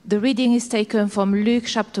The reading is taken from Luke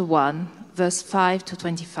chapter 1, verse 5 to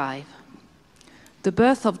 25. The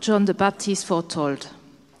birth of John the Baptist foretold.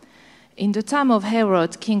 In the time of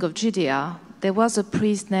Herod, king of Judea, there was a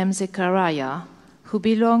priest named Zechariah, who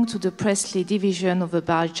belonged to the priestly division of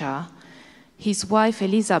Abijah. His wife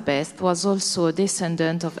Elizabeth was also a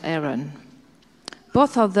descendant of Aaron.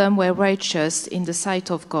 Both of them were righteous in the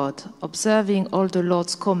sight of God, observing all the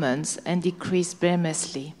Lord's commands and decrees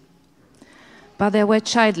blamelessly. But they were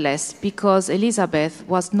childless because Elizabeth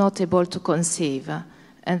was not able to conceive,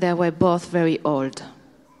 and they were both very old.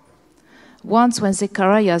 Once when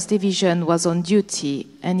Zechariah's division was on duty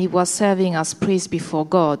and he was serving as priest before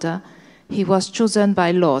God, he was chosen by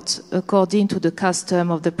Lot, according to the custom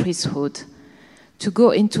of the priesthood, to go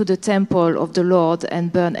into the temple of the Lord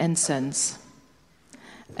and burn incense.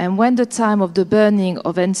 And when the time of the burning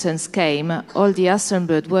of incense came, all the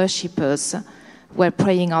assembled worshippers were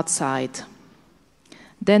praying outside.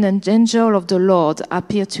 Then an angel of the Lord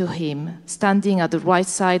appeared to him, standing at the right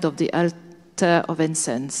side of the altar of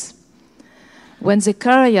incense. When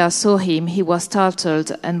Zechariah saw him, he was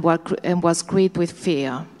startled and was gripped with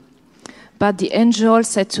fear. But the angel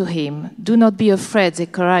said to him, "Do not be afraid,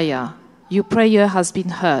 Zechariah. Your prayer has been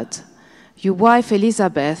heard. Your wife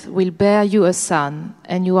Elizabeth will bear you a son,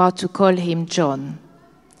 and you are to call him John.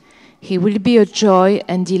 He will be a joy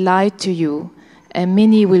and delight to you, and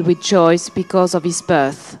many will rejoice because of his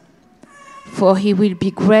birth. For he will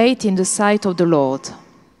be great in the sight of the Lord.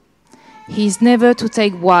 He is never to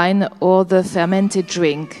take wine or the fermented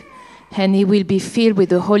drink, and he will be filled with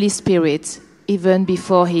the Holy Spirit even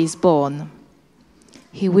before he is born.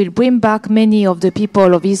 He will bring back many of the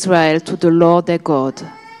people of Israel to the Lord their God.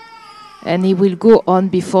 And he will go on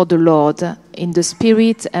before the Lord in the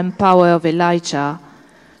spirit and power of Elijah,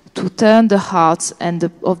 to turn the hearts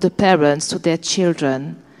of the parents to their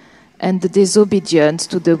children, and the disobedient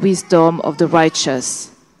to the wisdom of the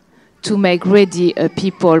righteous, to make ready a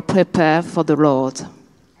people prepared for the Lord."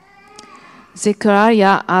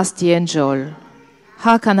 Zechariah asked the angel,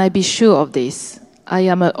 "How can I be sure of this? I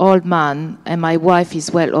am an old man, and my wife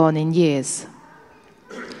is well on in years."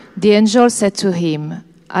 The angel said to him,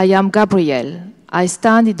 "I am Gabriel. I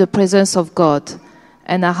stand in the presence of God,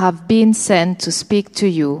 and I have been sent to speak to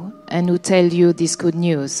you and to tell you this good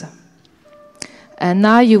news. And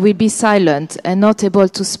now you will be silent and not able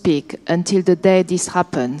to speak until the day this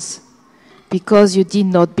happens, because you did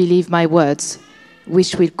not believe my words,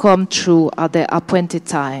 which will come true at their appointed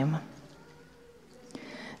time."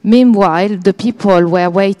 Meanwhile, the people were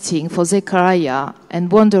waiting for Zechariah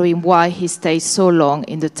and wondering why he stayed so long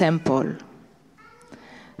in the temple.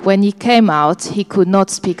 When he came out, he could not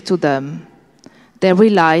speak to them. They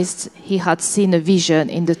realized he had seen a vision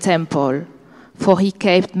in the temple, for he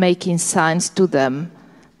kept making signs to them,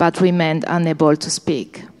 but remained unable to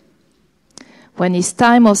speak. When his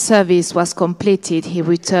time of service was completed, he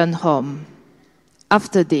returned home.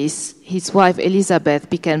 After this, his wife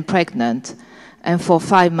Elizabeth became pregnant, and for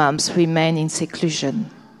 5 months remained in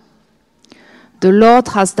seclusion. "The Lord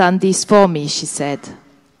has done this for me," she said.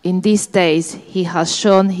 "In these days he has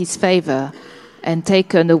shown his favor and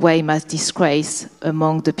taken away my disgrace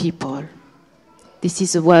among the people." This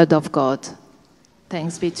is the word of God.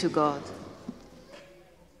 Thanks be to God.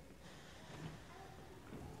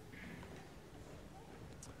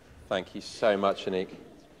 Thank you so much, Anique.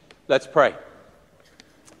 Let's pray.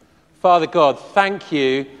 Father God, thank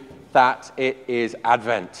you that it is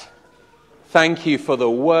Advent. Thank you for the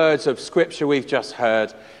words of Scripture we've just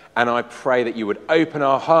heard, and I pray that you would open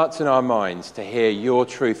our hearts and our minds to hear your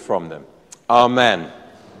truth from them. Amen.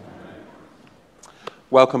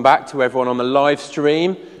 Welcome back to everyone on the live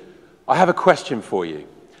stream. I have a question for you.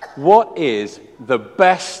 What is the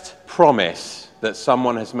best promise that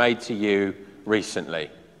someone has made to you recently?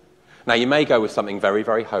 Now, you may go with something very,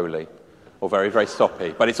 very holy or very, very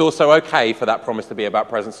soppy, but it's also okay for that promise to be about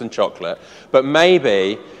presents and chocolate. But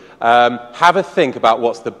maybe have a think about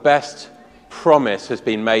what's the best promise has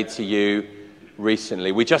been made to you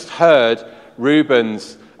recently. We just heard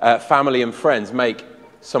Reuben's family and friends make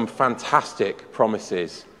some fantastic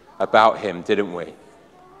promises about him, didn't we?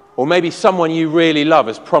 Or maybe someone you really love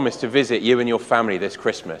has promised to visit you and your family this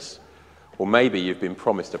Christmas. Or maybe you've been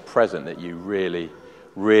promised a present that you really,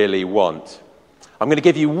 really want. I'm going to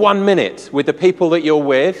give you 1 minute with the people that you're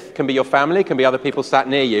with, can be your family, can be other people sat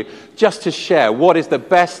near you, just to share what is the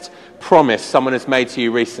best promise someone has made to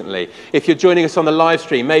you recently. If you're joining us on the live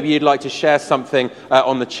stream, maybe you'd like to share something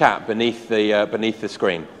on the chat beneath the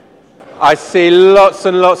screen. I see lots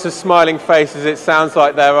and lots of smiling faces. It sounds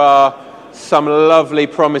like there are some lovely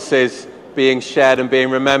promises being shared and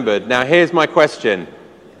being remembered. Now, here's my question.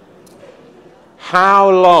 How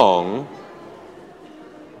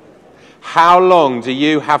long do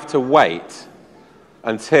you have to wait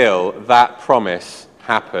until that promise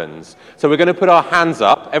happens? So we're going to put our hands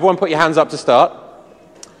up. Everyone put your hands up to start.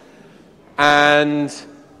 And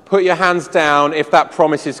put your hands down if that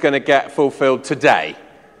promise is going to get fulfilled today.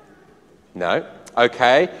 No?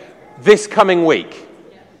 Okay. This coming week?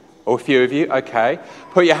 Or a few of you? Okay.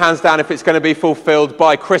 Put your hands down if it's going to be fulfilled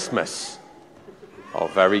by Christmas. Oh,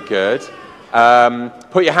 very good.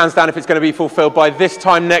 Put your hands down if it's going to be fulfilled by this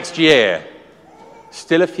time next year.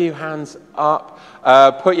 Still a few hands up.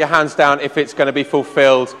 Put your hands down if it's going to be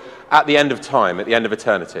fulfilled at the end of time, at the end of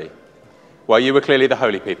eternity. Well, you were clearly the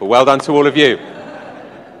holy people. Well done to all of you.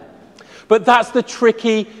 But that's the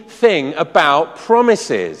tricky thing about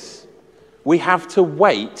promises. We have to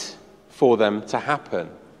wait for them to happen.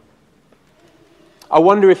 I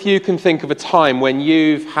wonder if you can think of a time when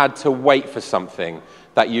you've had to wait for something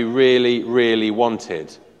that you really, really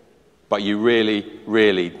wanted, but you really,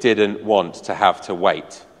 really didn't want to have to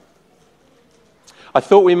wait. I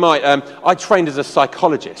thought we might... I trained as a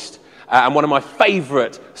psychologist, and one of my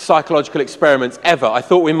favourite psychological experiments ever, I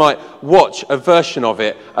thought we might watch a version of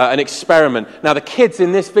it, an experiment. Now, the kids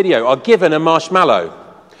in this video are given a marshmallow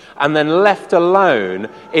and then left alone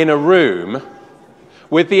in a room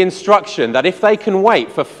with the instruction that if they can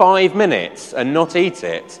wait for 5 minutes and not eat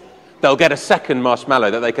it, they'll get a second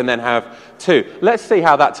marshmallow that they can then have too. Let's see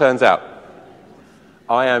how that turns out.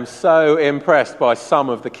 I am so impressed by some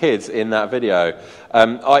of the kids in that video.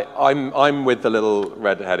 I'm with the little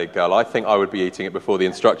red-headed girl. I think I would be eating it before the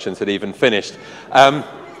instructions had even finished.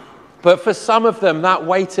 But for some of them, that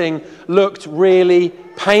waiting looked really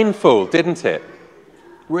painful, didn't it?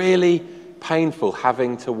 Really painful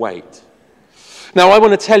having to wait. Now, I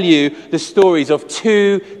want to tell you the stories of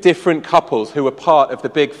two different couples who were part of the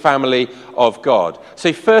big family of God.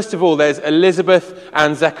 So first of all, there's Elizabeth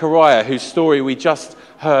and Zechariah, whose story we just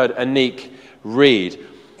heard Anik read.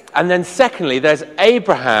 And then secondly, there's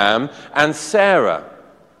Abraham and Sarah.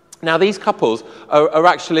 Now, these couples are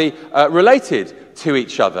actually related to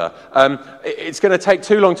each other. It's going to take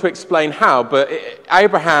too long to explain how, but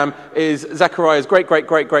Abraham is Zechariah's great,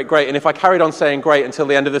 and if I carried on saying great until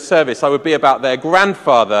the end of the service, I would be about their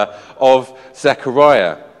grandfather of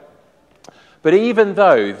Zechariah. But even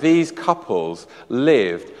though these couples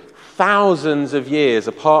lived thousands of years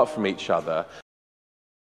apart from each other,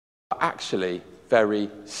 are actually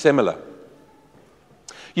very similar.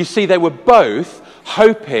 You see, they were both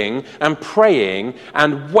hoping and praying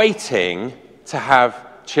and waiting to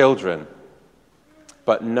have children,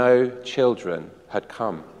 but no children had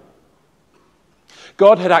come.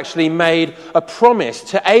 God had actually made a promise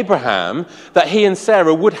to Abraham that he and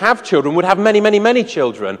Sarah would have children, would have many, many, many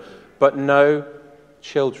children, but no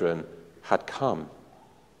children had come.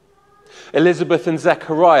 Elizabeth and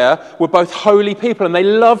Zechariah were both holy people, and they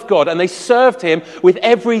loved God, and they served him with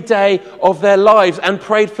every day of their lives and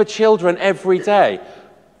prayed for children every day.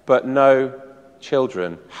 But no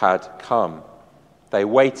children had come. They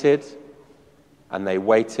waited, and they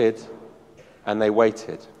waited, and they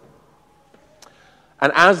waited.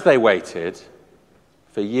 And as they waited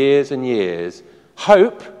for years and years,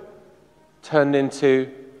 hope turned into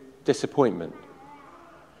disappointment.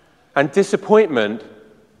 And disappointment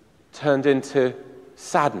turned into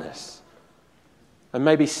sadness. And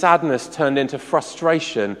maybe sadness turned into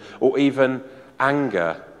frustration or even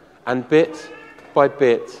anger. And bit by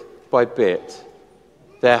bit by bit,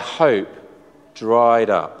 their hope dried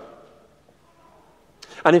up.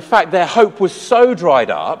 And in fact, their hope was so dried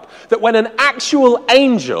up that when an actual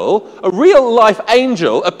angel, a real-life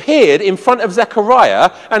angel, appeared in front of Zechariah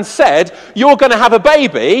and said, "You're going to have a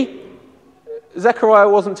baby," Zechariah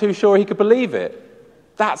wasn't too sure he could believe it.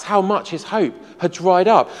 That's how much his hope had dried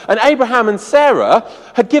up. And Abraham and Sarah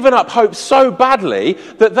had given up hope so badly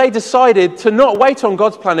that they decided to not wait on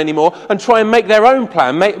God's plan anymore and try and make their own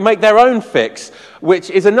plan, make their own fix,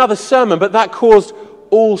 which is another sermon, but that caused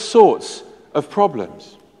all sorts of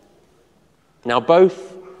problems. Now,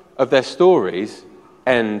 both of their stories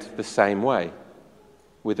end the same way,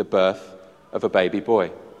 with the birth of a baby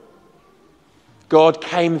boy. God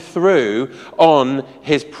came through on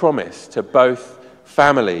his promise to both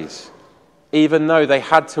families, even though they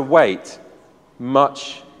had to wait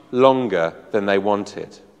much longer than they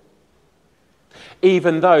wanted.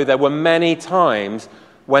 Even though there were many times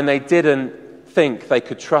when they didn't think they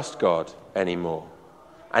could trust God anymore.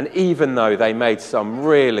 And even though they made some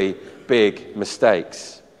really big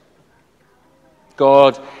mistakes.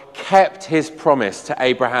 God kept his promise to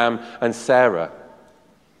Abraham and Sarah.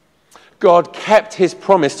 God kept his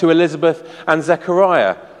promise to Elizabeth and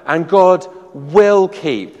Zechariah. And God will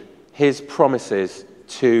keep his promises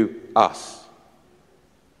to us.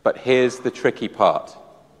 But here's the tricky part.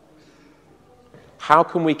 How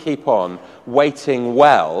can we keep on waiting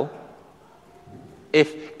well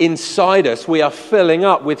if inside us we are filling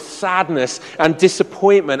up with sadness and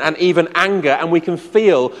disappointment and even anger, and we can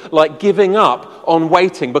feel like giving up on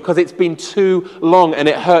waiting because it's been too long and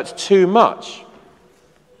it hurts too much?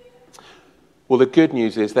 Well, the good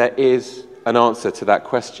news is there is an answer to that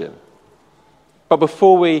question. But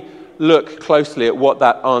before we look closely at what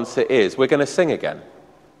that answer is, we're going to sing again.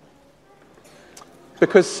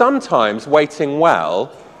 Because sometimes waiting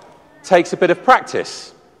well takes a bit of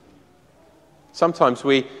practice. Sometimes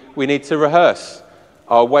we need to rehearse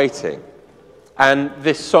our waiting. And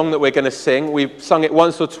this song that we're going to sing, we've sung it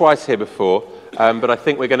once or twice here before, but I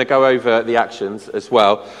think we're going to go over the actions as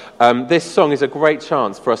well. This song is a great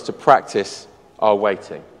chance for us to practice our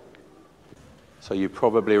waiting. So you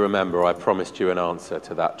probably remember I promised you an answer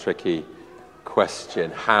to that tricky question.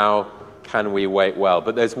 How can we wait well?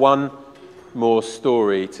 But there's one more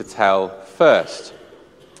story to tell first.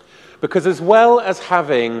 Because as well as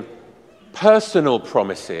having personal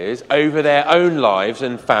promises over their own lives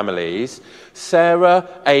and families, Sarah,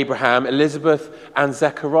 Abraham, Elizabeth, and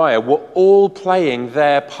Zechariah were all playing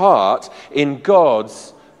their part in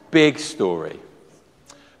God's big story.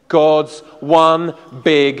 God's one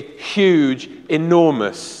big, huge,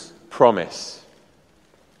 enormous promise.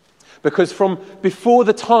 Because from before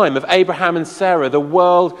the time of Abraham and Sarah, the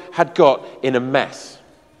world had got in a mess.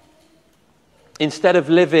 Instead of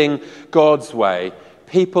living God's way,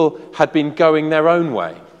 people had been going their own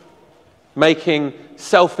way, making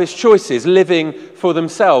selfish choices, living for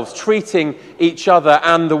themselves, treating each other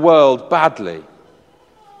and the world badly.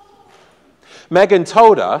 Megan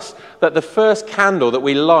told us that the first candle that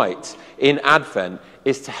we light in Advent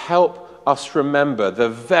is to help us remember the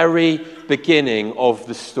very beginning of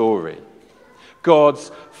the story, God's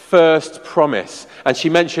first promise. And she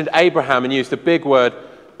mentioned Abraham and used the big word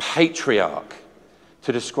patriarch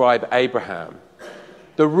to describe Abraham.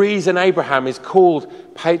 The reason Abraham is called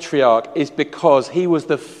patriarch is because he was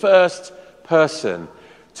the first person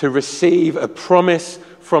to receive a promise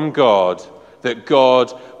from God that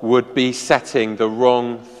God would be setting the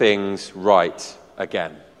wrong things right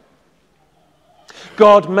again.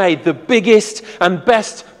 God made the biggest and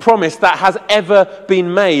best promise that has ever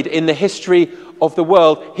been made in the history of the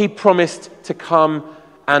world. He promised to come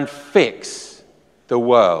and fix the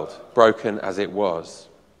world, broken as it was.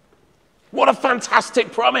 What a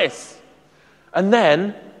fantastic promise! And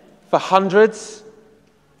then, for hundreds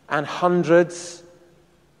and hundreds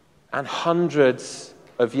and hundreds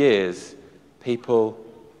of years, people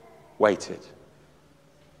waited.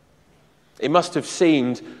 It must have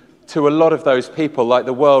seemed to a lot of those people like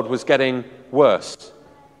the world was getting worse,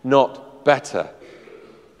 not better.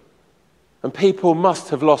 And people must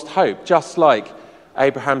have lost hope, just like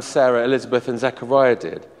Abraham, Sarah, Elizabeth, and Zechariah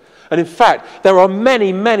did. And in fact, there are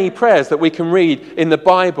many, many prayers that we can read in the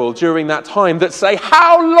Bible during that time that say,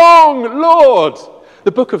 "How long, Lord?"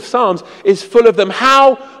 The book of Psalms is full of them.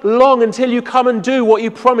 How long until you come and do what you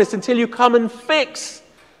promised, until you come and fix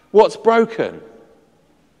what's broken?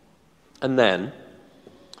 And then,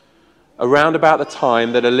 around about the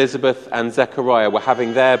time that Elizabeth and Zechariah were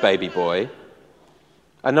having their baby boy,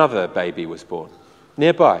 another baby was born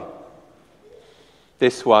nearby.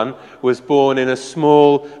 This one was born in a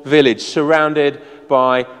small village surrounded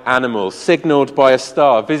by animals, signalled by a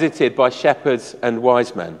star, visited by shepherds and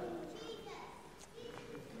wise men.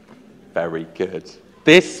 Very good.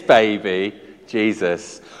 This baby,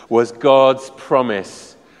 Jesus, was God's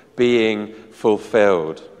promise being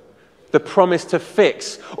fulfilled. The promise to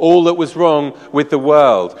fix all that was wrong with the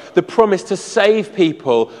world. The promise to save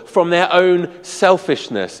people from their own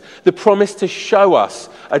selfishness. The promise to show us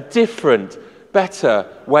a different, better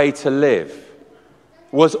way to live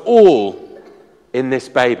was all in this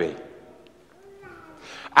baby.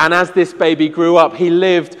 And as this baby grew up, he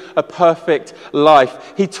lived a perfect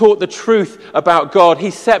life. He taught the truth about God. He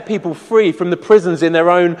set people free from the prisons in their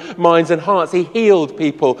own minds and hearts. He healed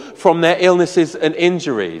people from their illnesses and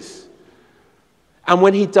injuries. And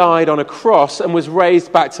when he died on a cross and was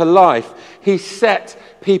raised back to life, he set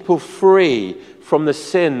people free from the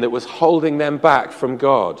sin that was holding them back from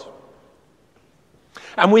God.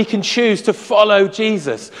 And we can choose to follow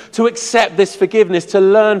Jesus, to accept this forgiveness, to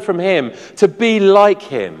learn from him, to be like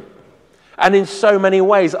him. And in so many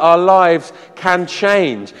ways, our lives can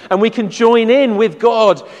change. And we can join in with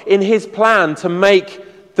God in his plan to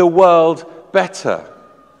make the world better.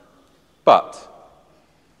 But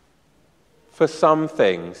for some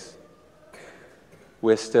things,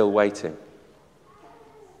 we're still waiting.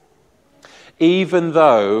 Even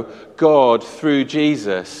though God, through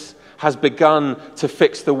Jesus, has begun to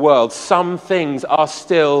fix the world, some things are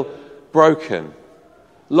still broken.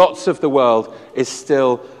 Lots of the world is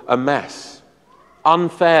still a mess.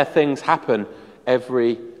 Unfair things happen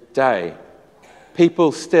every day.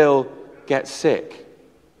 People still get sick.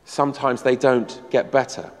 Sometimes they don't get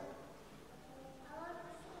better.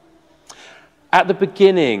 At the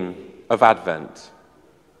beginning of Advent,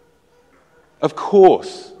 of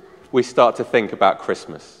course, we start to think about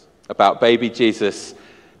Christmas, about baby Jesus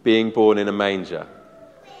being born in a manger.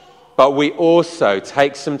 But we also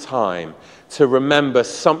take some time to remember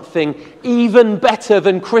something even better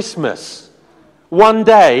than Christmas. One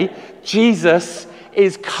day, Jesus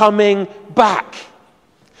is coming back.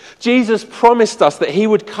 Jesus promised us that he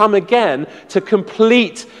would come again to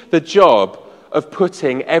complete the job of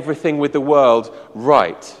putting everything with the world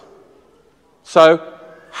right. So,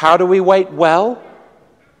 how do we wait well?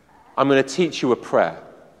 I'm going to teach you a prayer.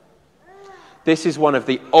 This is one of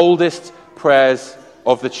the oldest prayers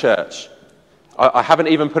of the church. I haven't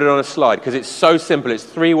even put it on a slide because it's so simple. It's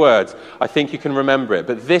 3 words. I think you can remember it.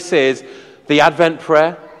 But this is the Advent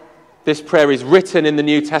prayer. This prayer is written in the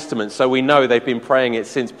New Testament, so we know they've been praying it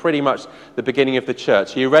since pretty much the beginning of the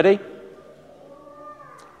church. Are you ready?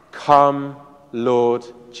 Come, Lord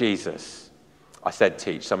Jesus. I said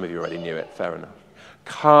teach. Some of you already knew it. Fair enough.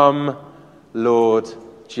 Come, Lord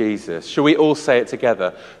Jesus. Shall we all say it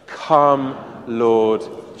together? Come, Lord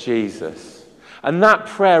Jesus. And that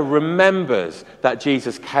prayer remembers that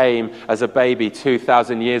Jesus came as a baby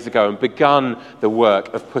 2,000 years ago and begun the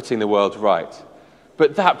work of putting the world right.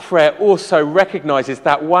 But that prayer also recognizes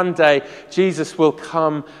that one day Jesus will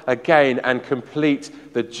come again and complete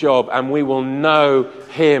the job, and we will know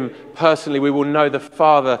him personally. We will know the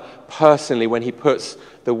Father personally when he puts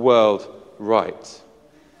the world right.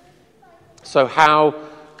 So how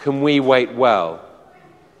can we wait well?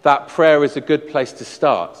 That prayer is a good place to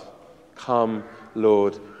start. Come,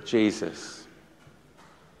 Lord Jesus.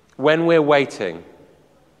 When we're waiting,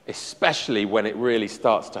 especially when it really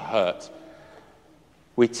starts to hurt,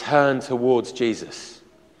 we turn towards Jesus.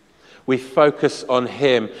 We focus on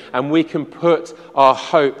him, and we can put our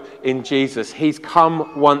hope in Jesus. He's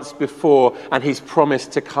come once before, and he's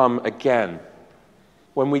promised to come again.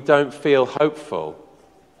 When we don't feel hopeful,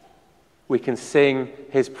 we can sing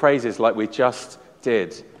his praises like we just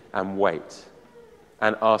did and wait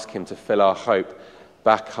and ask him to fill our hope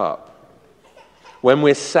back up. When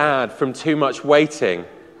we're sad from too much waiting,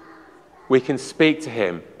 we can speak to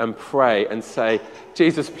him and pray and say,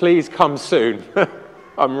 Jesus, please come soon.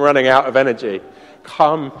 I'm running out of energy.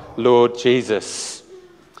 Come, Lord Jesus.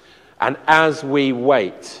 And as we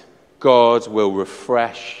wait, God will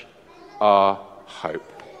refresh our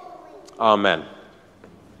hope. Amen.